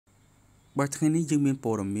បើថ្ងៃនេះយើងមាន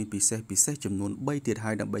ព័ត៌មានពិសេសចំនួន3ទៀត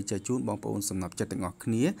ហើយដើម្បីចែកជូនបងប្អូនសំណប់ចិត្តទាំងអស់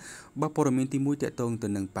គ្នាបើព័ត៌មានទី1តកតងទៅ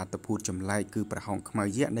នឹងបាតុភូតចម្លែកគឺប្រហោងខ្មៅ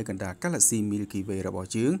យក្សនៅកណ្ដាល Galaxy Milky Way របស់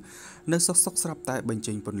យើងនៅសុកស្រាប់តែបញ្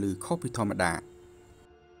ចេញពន្លឺខុសពីធម្មតា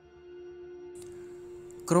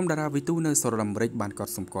ក្រុមតារាវិទូនៅសហរដ្ឋអាមេរិកបានក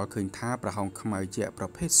ត់សម្គាល់ឃើញថាប្រហោងខ្មៅយក្សប្រ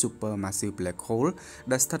ភេទ Super Massive Black Hole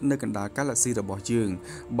ដែលស្ថិតនៅកណ្ដាល Galaxy របស់យើង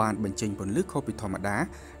បានបញ្ចេញពន្លឺខុសពីធម្មតា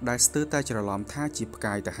ដែលស្ទើរតែច្រឡំថាជាផ្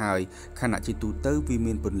កាយទៅហើយខណៈជាទូទៅវា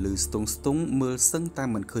មានពន្លឺស្ទង់មើលសឹងតែ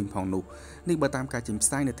មិនឃើញផងនោះនេះបើតាមការចេញផ្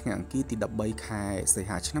សាយនៅថ្ងៃអង្គារទី13ខែសី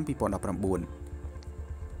ហាឆ្នាំ2019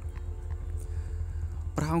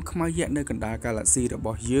ប្រហោងខ្មៅយក្សនៅកណ្ដាល Galaxy រប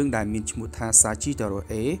ស់យើងដែលមានឈ្មោះថា Sagittarius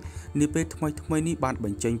A នាពេលថ្មីនេះបានប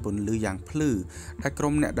ញ្ចេញពន្លឺយ៉ាងភ្លឺដែលក្រុ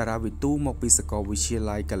មអ្នកតារាវិទូមកពីសាកលវិទ្យា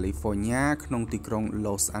ល័យ California ក្នុងទីក្រុង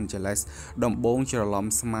Los Angeles ដំបូងច្រឡំ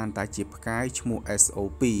ស្មានតែជាផ្កាយឈ្មោះ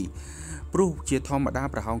SO2 ព្រោះជាធម្មតា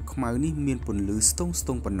ប្រហោងខ្មៅនេះមានពន្លឺស្ទ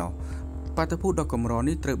ង់ប៉ុណ្ណោះបាតុភូតដ៏កម្រ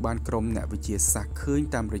នេះត្រូវបានក្រុមអ្នកវិទ្យាសាស្ត្រឃើញ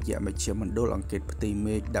តាមរយៈមជ្ឈមណ្ឌលអង្កេតផ្ទៃ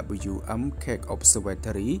មេឃ WM Keck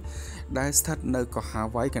Observatory ដែលស្ថិតនៅកោះ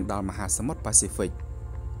Hawaii កណ្ដាលមហាសមុទ្រ Pacific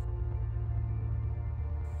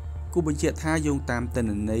គូបញ្ជាក់ថាយោងតាមទិន្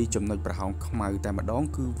នន័យចំណុចប្រហោងខ្មៅតែម្ដង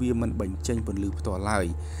គឺវាមិនបញ្ចេញពន្លឺផ្ទាល់ឡើយ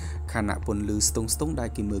ខណៈពន្លឺស្ទង់ដែល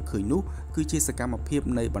គេមើលឃើញនោះគឺជាសកម្មភាព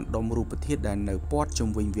នៃបណ្ដុំរូបធាតុដែលនៅព័ទ្ធជុំ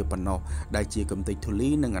វិញវាប៉ុណ្ណោះដែលជាកម្ទេចធូលី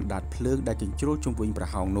និងអណ្ដាតភ្លើងដែលកញ្ជ្រោលជុំវិញប្រ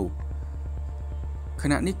ហោងនោះខ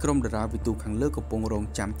ណៈនេះក្រុមតារាវិទូខាងលើកំពុងរង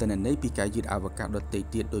ចាំទិន្នន័យពីការយឺតអវកាសដទៃ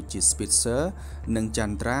ទៀតដូចជា Spitzer និង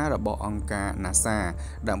Chandra របស់អង្គការ NASA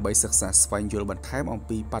ដើម្បីសិក្សាស្វែងយល់បន្ថែមអំ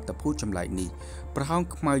ពីបាតុភូតចម្លែកនេះប្រហោង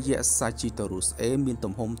ខ្មៅយក្ស Sagittarius A មាន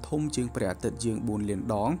ទំហំធំជាងព្រះអាទិត្យជាង4លាន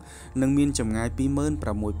ដងនិងមានចម្ងាយ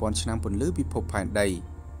 26,000 ឆ្នាំពន្លឺពិភពផែនដី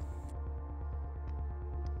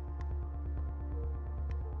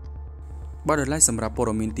បើដោយឡែកសម្រាប់ព័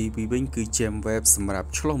ត៌មានទី2វិញគឺ James Webb សម្រាប់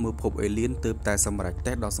ឆ្លុះមើលភពអេលៀនទើបតែសម្រេច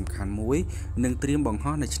តេស្តដ៏សំខាន់មួយនិងត្រៀមបង្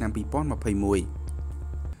ហោះនៅឆ្នាំ2021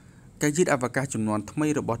ការយឺតអវកាសចំនួនថ្មី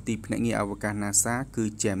របស់ទីភ្នាក់ងារអវកាស NASA គឺ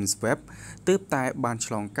James Webb ទើបតែបាន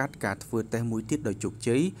ឆ្លងកាត់ការធ្វើតេស្តមួយទៀតដោយជោគ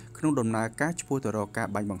ជ័យក្នុងដំណើរការឆ្ពោះទៅរកការ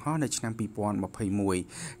បាញ់បង្ហោះនៅឆ្នាំ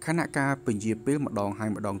2021ខណៈការពន្យាពេលម្ដងហើយ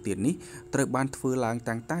ម្ដងទៀតនេះត្រូវបានធ្វើឡើង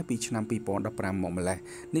តាំងតែពីឆ្នាំ2015មកម្លេះ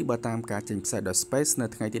នេះបើតាមការចេញផ្សាយដោយ Space នៅ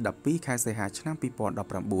ថ្ងៃទី12ខែសីហាឆ្នាំ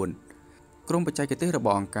2019ក្រុមបច្ចេកទេសរប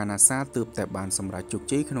ស់អង្គការ NASA ទើបតែបានសម្រេចជោគ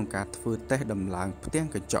ជ័យក្នុងការធ្វើតេស្តដំឡើងផ្ទាំង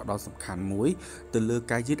កញ្ចក់ដ៏សំខាន់មួយទៅលើ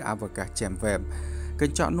ការយឺតអវកាស James Webb ក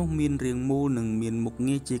ញ្ចក់នោះមានរាងមូលនិងមានមុខ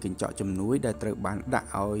ងារជាកញ្ចក់ជំនួយដែលត្រូវបានដាក់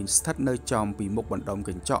ឲ្យស្ថិតនៅចំពីមុខបណ្ដុំ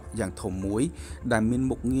កញ្ចក់យ៉ាងធំមួយដែលមាន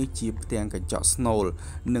មុខងារជាផ្ទាំងកញ្ចក់ស្នូល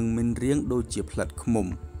និងមានរាងដូចជាផ្លិតឃ្មុំ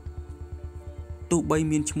ទោះបី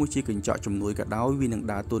មានឈ្មោះជាកញ្ចក់ជំនួយក៏ដោយវានឹង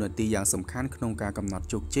ដើរតួនាទីយ៉ាងសំខាន់ក្នុងការកំណត់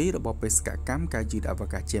ជោគជ័យរបស់បេសកកម្មការយឺតអវ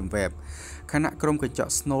កាស James Webb ខណៈក្រុមកញ្ច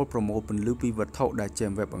ក់ស្នូលប្រមូលពន្លឺពីវត្ថុដែល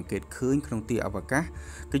James Webb អង្កេតឃើញក្នុងទីអវកាស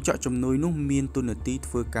កញ្ចក់ជំនួយនោះមានតួនាទី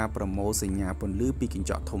ធ្វើការប្រមូលសញ្ញាពន្លឺពីកញ្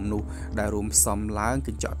ចក់ធំនោះដែលរួមផ្សំឡើងក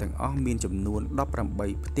ញ្ចក់ទាំងអស់មានចំនួន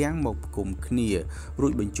18ផ្ទាំងមកផ្គុំគ្នារួ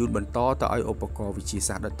ចបញ្ជូនបន្តទៅឲ្យឧបករណ៍វិទ្យា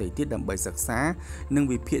សាស្ត្រដទៃទៀតដើម្បីសិក្សានិង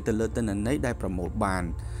វិភាគទៅលើទិន្នន័យដែលប្រមូលបាន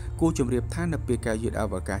គួរជម្រាបថានៅពេលការយឺតអ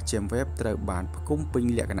វកាស James Webb ត្រូវបានផ្គុំពេញ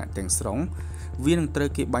លក្ខណៈទាំងស្រុងវានឹងត្រូវ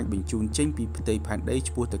គេបាញ់បញ្ជូនចេញពីផ្ទៃផែនដី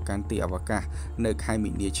ឆ្ពោះទៅកាន់ទីអវកាសនៅខែមី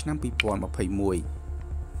នាឆ្នាំ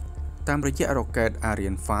2021តាមរយៈរ៉ុកែត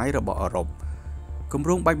Ariane 5 របស់អឺរ៉ុបគម្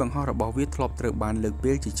រោងបាញ់បង្ហោះរបស់វាធ្លាប់ត្រូវបានលើក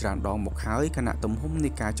ពេលជាច្រើនដងមកហើយខណៈទំហំនៃ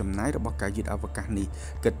ការចំណាយរបស់ការយឺតអវកាសនេះ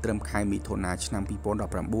គិតត្រឹមខែមិថុនាឆ្នាំ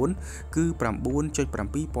2019គឺ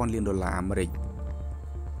$9.7 ពាន់លានអាមេរិក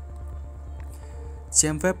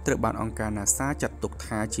James Webb ត្រូវបានអង្គការ NASA ចាត់ទុក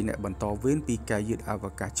ថាជាអ្នកបន្តវេនពីការយឺតអវ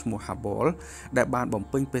កាសឈ្មោះ Hubble ដែលបានបំ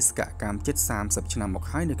ពេញបេសកកម្មជិត30ឆ្នាំមក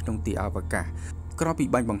ហើយនៅក្នុងទីអវកាសក្រោយពី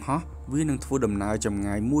បាញ់បង្ហោះវានឹងធ្វើដំណើរចម្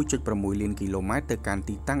ងាយ 1.6 លានគីឡូម៉ែត្រទៅកាន់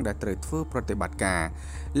ទីតាំងដែលត្រូវធ្វើប្រតិបត្តិការ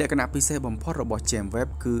លក្ខណៈពិសេសបំផុតរបស់ James Webb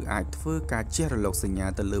គឺអាចធ្វើការជះរលកសញ្ញា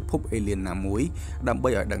ទៅលើភពអេលៀនណាមួយដើម្បី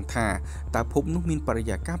ឲ្យដឹងថាតើភពនោះមានបរិ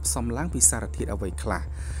យាកាសផ្សំឡើងពីសារធាតុអ្វីខ្លះ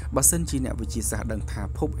បើសិនជាអ្នកវិទ្យាសាស្ត្រដឹងថា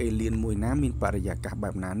ភពអេលៀនមួយណាមានបរិយាកាសបែ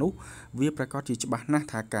បណានោះវាប្រកាសជាច្បាស់ណាស់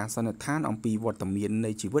ថាការសន្និដ្ឋានអំពីវត្តមាន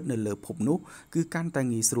នៃជីវិតនៅលើភពនោះគឺកាន់តែ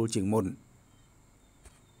ងាយស្រួលជាងមុន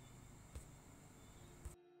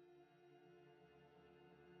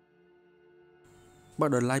បើ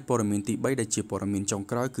ដោយឡែកព័ត៌មានទី3ដែលជាព័ត៌មានចុង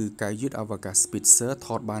ក្រោយគឺការយឺតអវកាស Spitzer ថ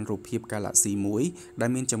តបានរូបភាព Galaxy មួយដែល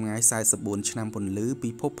មានចម្ងាយ44ឆ្នាំពន្លឺពី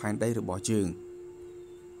ភពផែនដីរបស់យើង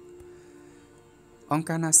អង្គ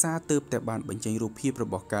ការ NASA ទើបតែបានបញ្ចេញរូបភាពរ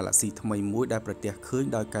បស់ Galaxy ថ្មីមួយដែលប្រទះឃើញ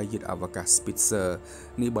ដោយការយឺតអវកាស Spitzer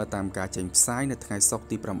នេះបើតាមការចេញផ្សាយនៅថ្ងៃសុក្រ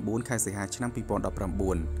ទី9ខែសីហាឆ្នាំ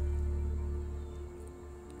2019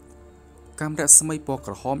 កាំរស្មីពណ៌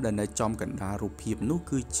ក្រហមដែលនៅចំកណ្ដាលរូបភាពនោះ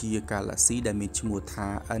គឺជា Galaxy ដែលមានឈ្មោះថា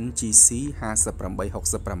NGC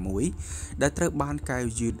 5866ដែលត្រូវបានកែវ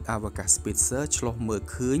យឺតអវកាស Spacer ឆ្លុះមើល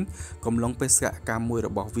ឃើញកំឡុងបេសកកម្មមួយរ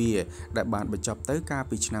បស់វាដែលបានបញ្ចប់ទៅកាល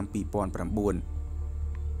ពីឆ្នាំ 2009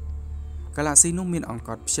 Galaxy នោះមានអង្ក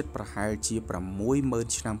ត់ផ្ចិតប្រហែលជា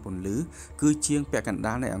 60000 ឆ្នាំពន្លឺគឺជាងពាក់កណ្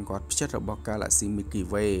ដាលនៃអង្កត់ផ្ចិតរបស់ Galaxy Milky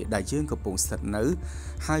Way ដែលយើងកំពុងស្ថិតនៅ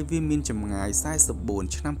ហើយវាមានចម្ងាយ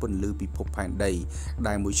 44 ឆ្នាំពន្លឺពិភពផែនដី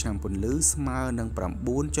ដែលមួយឆ្នាំពន្លឺស្មើនឹង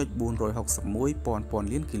 9.461 ពាន់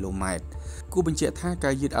លានគីឡូម៉ែត្រគួរបញ្ជាក់ថា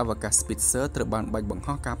ការយឺតអវកាស Spacer ត្រូវបានបាញ់បង្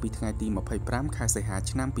ហោះកាលពីថ្ងៃទី 25 ខែសីហា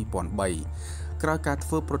ឆ្នាំ 2003ក្រោយការធ្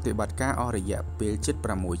វើប្រតិបត្តិការអស់រយៈពេលជិត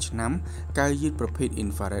 6 ឆ្នាំកែវយឺតប្រភេទ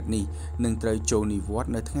Infrared នេះនឹងត្រូវចូលនិវត្ត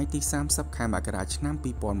ន៍នៅថ្ងៃទី 30 ខែមករាឆ្នាំ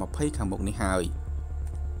 2020 ខាងមុខនេះហើយ